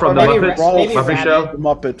 Oh, from Or the maybe Muppets? maybe Muppet Rabbit. Show? The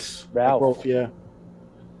Muppets. Ralph. Yeah.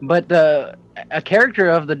 But a character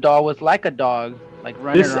of the doll was like a dog, like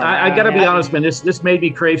running This, around. I gotta be honest, man. This made me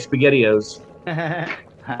crave SpaghettiOs.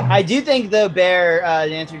 I do think the bear, to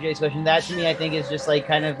answer Jay's question, that to me I think is just like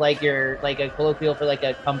kind of like your like a colloquial for like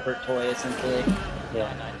a comfort toy essentially.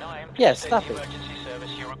 Yeah. Yeah, stuff it.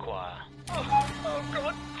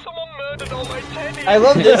 I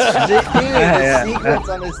love this dude. The sequence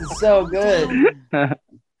on this is so good.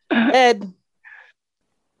 Ed.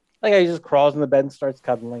 Like how he just crawls in the bed and starts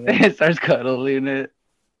cuddling it. It starts cuddling it.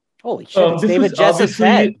 Holy shit, it's This David was Jessup's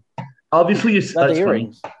head. Obviously, Not the that's funny.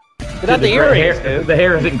 earrings. But not the gray earrings, hair, dude. the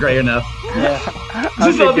hair isn't gray enough. Yeah.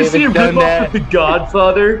 This is obviously a David's done ripoff that. of The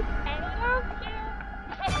Godfather.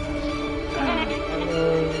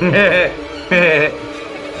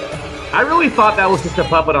 I really thought that was just a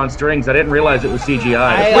puppet on strings. I didn't realize it was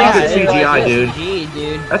CGI. It's pretty good CGI,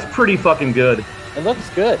 dude. That's pretty fucking good. It looks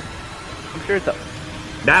good. I'm sure it's a...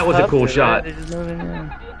 That was a cool shot.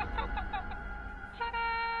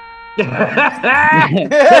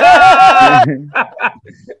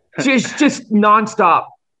 just nonstop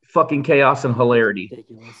fucking chaos and hilarity.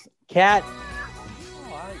 Ridiculous. Cat.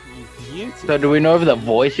 So do we know if the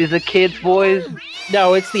voice is a kid's voice?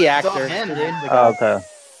 No, it's the actor. Him, dude. Oh, okay.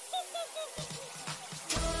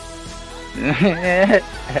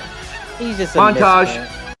 He's just a montage.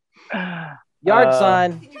 Yard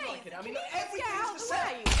sign.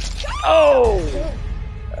 Oh.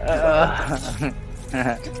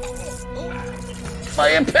 My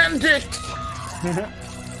appendix.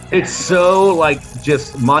 It's so like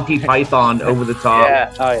just Monty Python over the top.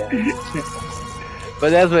 Yeah. Oh yeah. But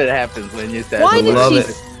that's what happens when you say. Why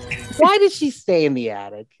did she stay in the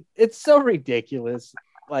attic? It's so ridiculous.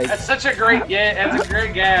 Like that's such a great that's a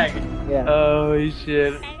great gag. Yeah. Oh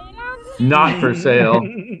shit. Not for sale.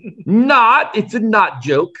 It's a not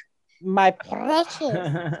joke. My precious.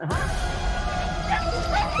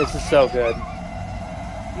 This is so good.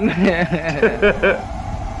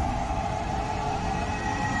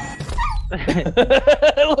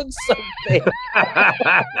 It looks so fake.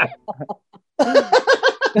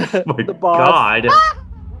 My God.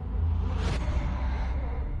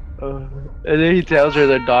 And then he tells her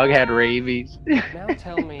the dog had rabies. Now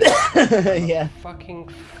tell me, yeah. Fucking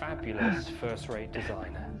fabulous first-rate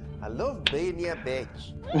designer. I love being your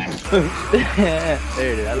bitch.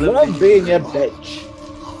 There it is. I love being your bitch.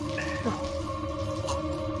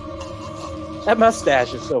 That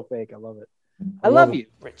mustache is so fake. I love it. I love you,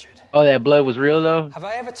 Richard. Oh, that blood was real though? Have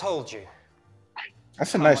I ever told you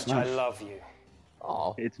That's a how nice much I knife. love you?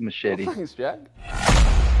 Oh, it's machete. Oh, thanks, Jack.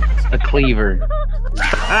 A cleaver.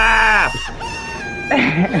 Ah!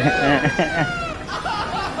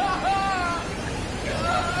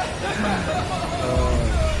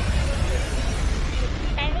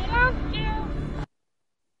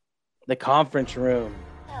 The conference room.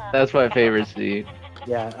 That's my favorite scene.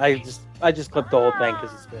 Yeah, I just clipped the whole thing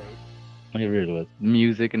because it's great. It really was.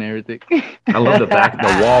 Music and everything. I love the back. The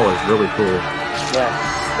wall is really cool. Yeah.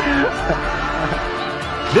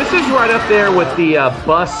 This is right up there with the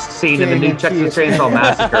bus scene in the new Texas Chainsaw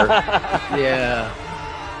Massacre. Yeah.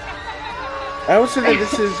 I would say that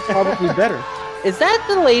this is probably better. Is that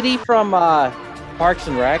the lady from Parks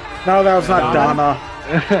and Rec? No, that was not Donna.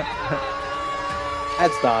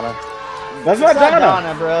 That's Donna. That's not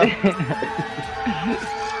Donna. bro.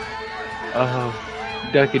 Oh,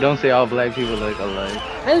 Ducky, don't say all black people look alike.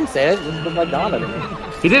 I didn't say it. It looked like Donna to me.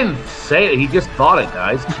 He didn't say it. He just thought it,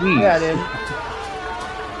 guys. Jeez. Yeah, dude.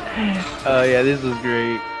 Oh yeah, this was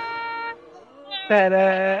great.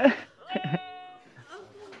 Ta-da.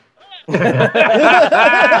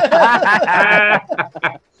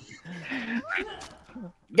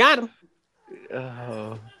 Got him.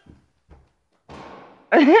 Oh.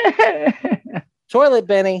 Toilet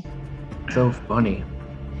Benny. So funny.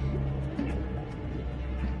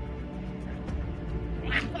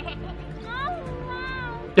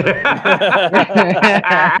 This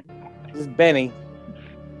is Benny.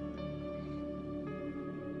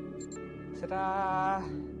 Ta-da!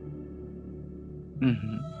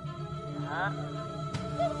 Mm-hmm.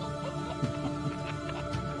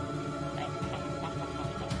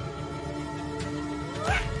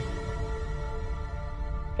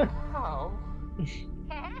 How?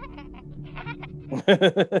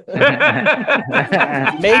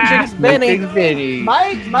 Matrix Benny.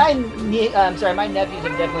 My nephews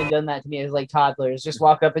have definitely done that to me as like toddlers. Just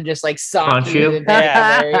walk up and just like sock Punch you. you.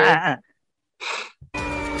 Yeah.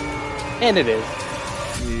 And it is.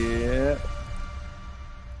 Yeah.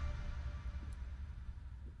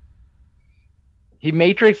 He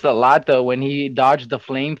matrixed a lot though when he dodged the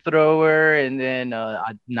flamethrower and then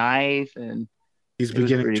a knife and he's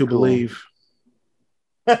beginning to cool. believe.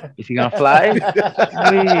 Is he gonna fly?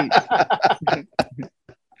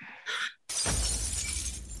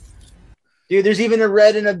 Dude, there's even a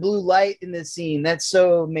red and a blue light in this scene. That's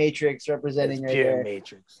so Matrix representing right there.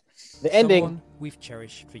 Matrix. The ending. Someone we've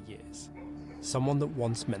cherished for years. Someone that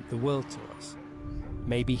once meant the world to us.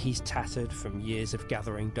 Maybe he's tattered from years of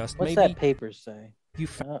gathering dust. What's Maybe that paper say? you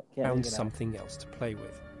can't found make it out. something else to play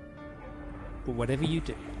with. But whatever you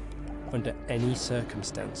do, under any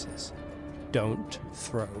circumstances, don't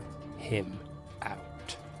throw him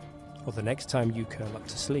out. Or the next time you curl up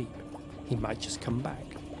to sleep, he might just come back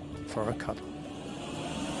for a cuddle.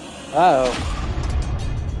 Uh-oh.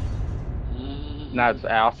 Now it's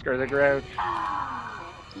Oscar the Grouch.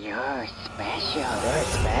 You're special. You're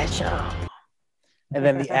special. And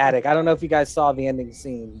then the attic. I don't know if you guys saw the ending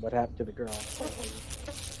scene. What happened to the girl?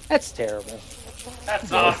 That's terrible.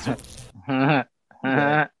 That's awesome.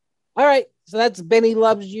 Yeah. All right, so that's Benny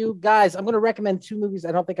Loves You. Guys, I'm going to recommend 2 movies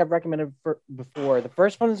I don't think I've recommended before. The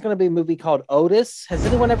first one is going to be a movie called Otis. Has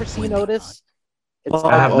anyone ever seen Otis?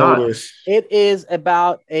 I have not. It is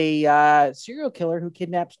about a serial killer who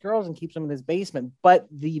kidnaps girls and keeps them in his basement. But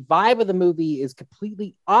the vibe of the movie is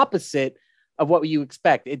completely opposite of what you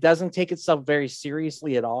expect. It doesn't take itself very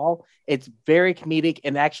seriously at all. It's very comedic,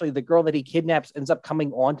 and actually the girl that he kidnaps ends up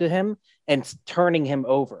coming onto him and turning him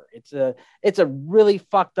over. It's a really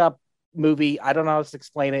fucked up movie. I don't know how to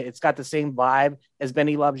explain it. It's got the same vibe as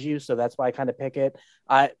Benny Loves You, so that's why I kind of pick it.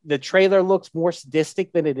 The trailer looks more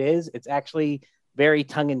sadistic than it is. It's actually very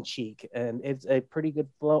tongue-in-cheek, and it's a pretty good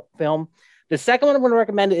film. The second one I'm going to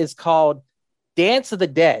recommend is called Dance of the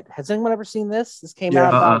Dead. Has anyone ever seen this? This came out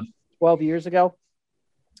about 12 years ago.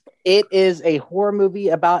 It is a horror movie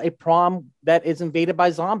about a prom that is invaded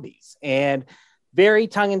by zombies, and very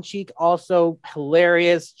tongue-in-cheek, also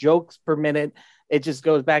hilarious, jokes per minute. It just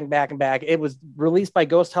goes back and back and back. It was released by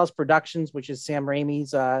Ghost House Productions, which is Sam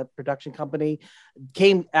Raimi's production company.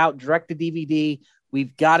 Came out direct to DVD.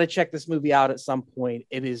 We've got to check this movie out at some point.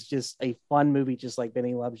 It is just a fun movie, just like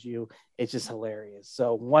Benny Loves You. It's just hilarious.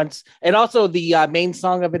 So and also the main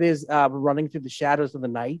song of it is Running Through the Shadows of the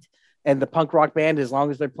Night. And the punk rock band, as long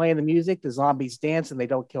as they're playing the music, the zombies dance and they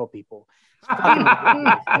don't kill people.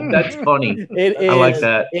 That's funny. I like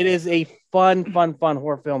that. It is a fun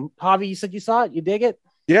horror film. Javi, you said you saw it? You dig it?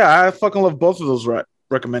 Yeah, I fucking love both of those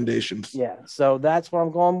recommendations. Yeah, so that's what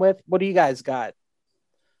I'm going with. What do you guys got?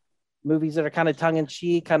 Movies that are kind of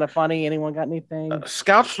tongue-in-cheek, kind of funny. Anyone got anything?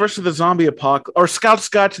 Scouts versus the Zombie Apocalypse, or Scouts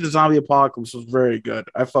Guide to the Zombie Apocalypse was very good.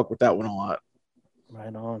 I fuck with that one a lot.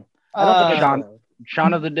 Right on. I don't think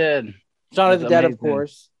Shaun of the Dead. Shaun of the Dead, of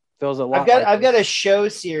course. Feels a lot. I've got a show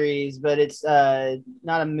series, but it's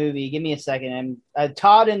not a movie. Give me a second. I'm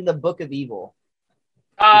Todd in the Book of Evil.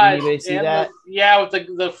 Did anybody see that? With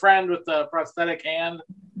the friend with the prosthetic hand.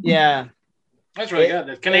 Yeah. That's really good.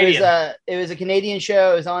 It's Canadian. It was a Canadian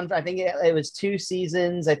show. It was on, I think it was 2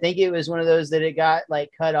 seasons. I think it was one of those that it got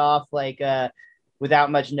like cut off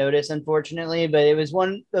without much notice, unfortunately. But it was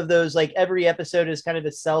one of those, like, every episode is kind of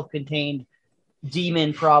a self-contained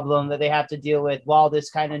demon problem that they have to deal with while this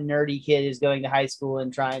kind of nerdy kid is going to high school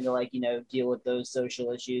and trying to deal with those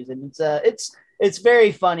social issues. And it's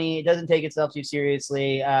very funny. It doesn't take itself too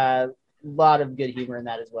seriously. A lot of good humor in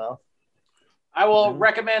that as well. I will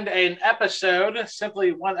recommend an episode,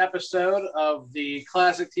 simply one episode of the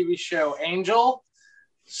classic TV show Angel,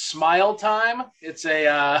 Smile Time. It's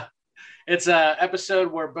a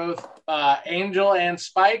episode where both Angel and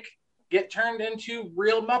Spike get turned into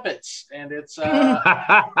real Muppets, and it's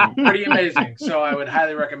pretty amazing. So I would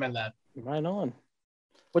highly recommend that. Right on.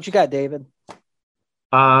 What you got, David?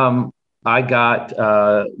 I got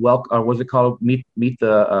what's it called? Meet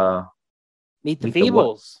the Feebles. Meet the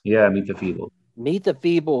Feebles. Meet the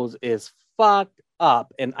Feebles is fucked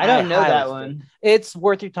up, and I don't know that one. It's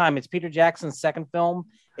worth your time. It's Peter Jackson's second film.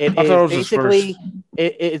 It's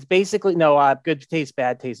basically Good Taste,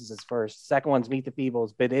 Bad Taste is his first. Second one's Meet the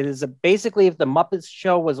Feebles, but it is basically if the Muppets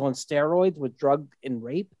show was on steroids with drug and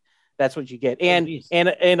rape, that's what you get, and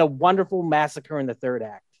a wonderful massacre in the third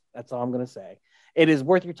act. That's all I'm gonna say. It is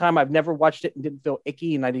worth your time. I've never watched it and didn't feel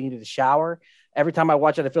icky, and I needed to shower. Every time I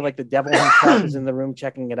watch it, I feel like the devil himself is in the room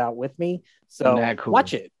checking it out with me. So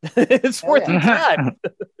watch it. It's worth your time.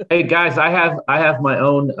 Hey guys, I have my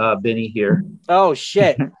own Benny here. Oh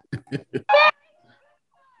shit!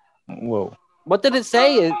 Whoa! What did it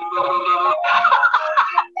say?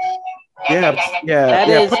 Yeah.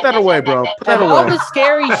 Put that away, bro. Put that away. All the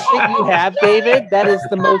scary shit you have, David, that is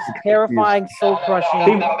the most terrifying,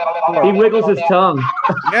 soul-crushing. He wiggles his tongue.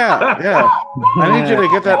 Yeah. I need you to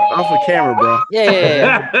get that off the camera, bro.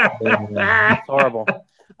 Yeah. It's horrible.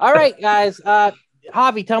 All right, guys.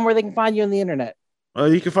 Javi, tell them where they can find you on the internet.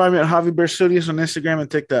 You can find me at Javi Bear Studios on Instagram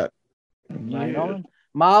and TikTok. Right on.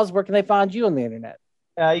 Miles, where can they find you on the internet?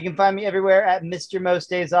 You can find me everywhere at Mr. Most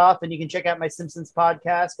Days Off, and you can check out my Simpsons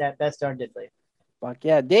podcast at Best Darn Diddley. Fuck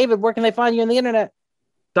yeah. David, where can they find you on the internet?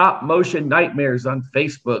 Stop Motion Nightmares on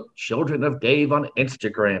Facebook, Children of Dave on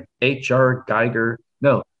Instagram, Geiger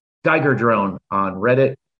Drone on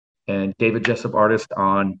Reddit, and David Jessup Artist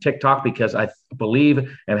on TikTok, because I believe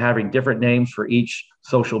I'm having different names for each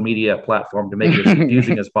social media platform to make it as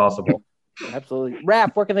confusing as possible. Absolutely.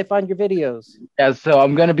 Raph, where can they find your videos? Yeah, so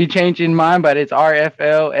I'm going to be changing mine, but it's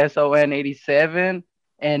RFLSON87.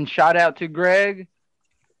 And shout out to Greg.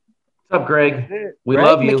 What's up, Greg? We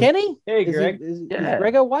love you. McKinney? Hey, Greg. Is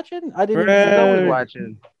Grego watching? I didn't know he was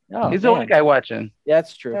watching. watching. Oh, He's the only guy watching. Yeah,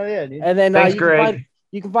 that's true. Oh yeah, dude. And then Thanks, Greg.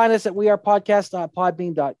 You can find us at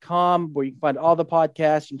wearepodcast.podbean.com, where you can find all the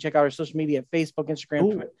podcasts. You can check out our social media at Facebook,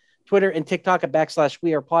 Instagram, Twitter, and TikTok at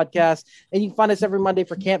 /wearepodcast. And you can find us every Monday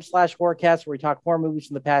for Camp/Horrorcast, where we talk horror movies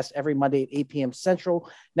from the past every Monday at 8 p.m. Central.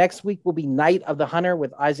 Next week will be Night of the Hunter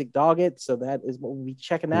with Isaac Doggett. So that is what we'll be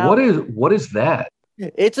checking out. What is that?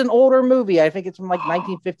 It's an older movie. I think it's from like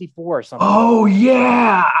 1954 or something. Oh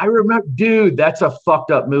yeah, I remember, dude. That's a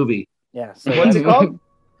fucked up movie. Yeah. So What's it called?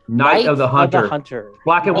 Night of the Hunter.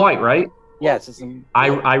 Black and white, right? Yes.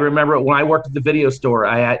 I remember when I worked at the video store.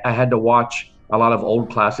 I had to watch a lot of old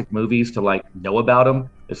classic movies to like know about them.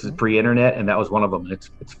 This is pre-internet, and that was one of them. It's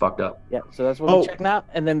fucked up. Yeah, so that's what we're checking out.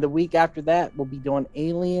 And then the week after that, we'll be doing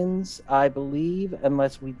Aliens, I believe,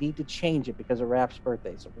 unless we need to change it because of Raph's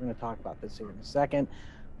birthday. So we're going to talk about this here in a second.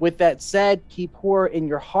 With that said, keep horror in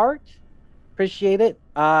your heart. Appreciate it.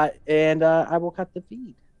 And I will cut the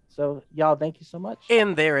feed. So, y'all, thank you so much.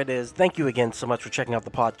 And there it is. Thank you again so much for checking out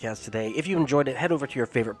the podcast today. If you enjoyed it, head over to your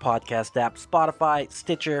favorite podcast app, Spotify,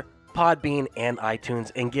 Stitcher, Podbean, and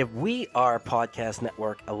iTunes, and give We Are Podcast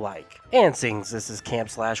Network a like. And since this is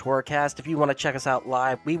Camp/Horrorcast, if you want to check us out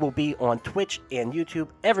live, we will be on Twitch and YouTube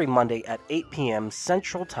every Monday at 8 p.m.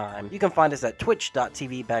 Central Time. You can find us at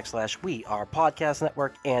twitch.tv/We Are Podcast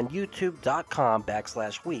Network and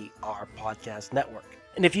youtube.com/We Are Podcast Network.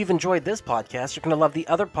 And if you've enjoyed this podcast, you're going to love the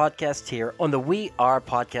other podcasts here on the We Are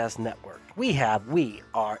Podcast Network. We have We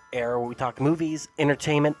Are Air, where we talk movies,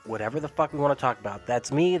 entertainment, whatever the fuck we want to talk about.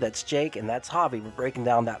 That's me, that's Jake, and that's Javi. We're breaking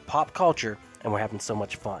down that pop culture, and we're having so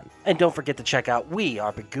much fun. And don't forget to check out We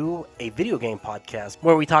Are Bagoo, a video game podcast,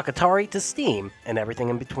 where we talk Atari to Steam and everything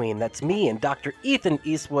in between. That's me and Dr. Ethan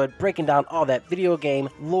Eastwood breaking down all that video game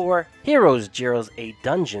lore, heroes, Gyros,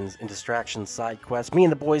 dungeons, and distractions side quests. Me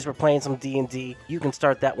and the boys were playing some D&D. You can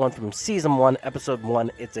start that one from Season 1, Episode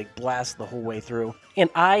 1. It's a blast the whole way through. And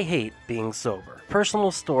I Hate Being Sober.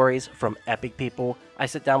 Personal stories from epic people. I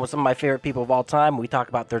sit down with some of my favorite people of all time. We talk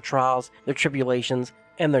about their trials, their tribulations,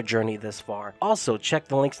 and their journey this far. Also, check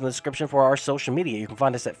the links in the description for our social media. You can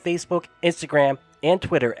find us at Facebook, Instagram, and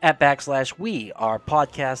Twitter at /We Are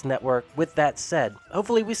Podcast Network. With that said,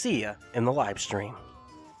 hopefully we see you in the live stream.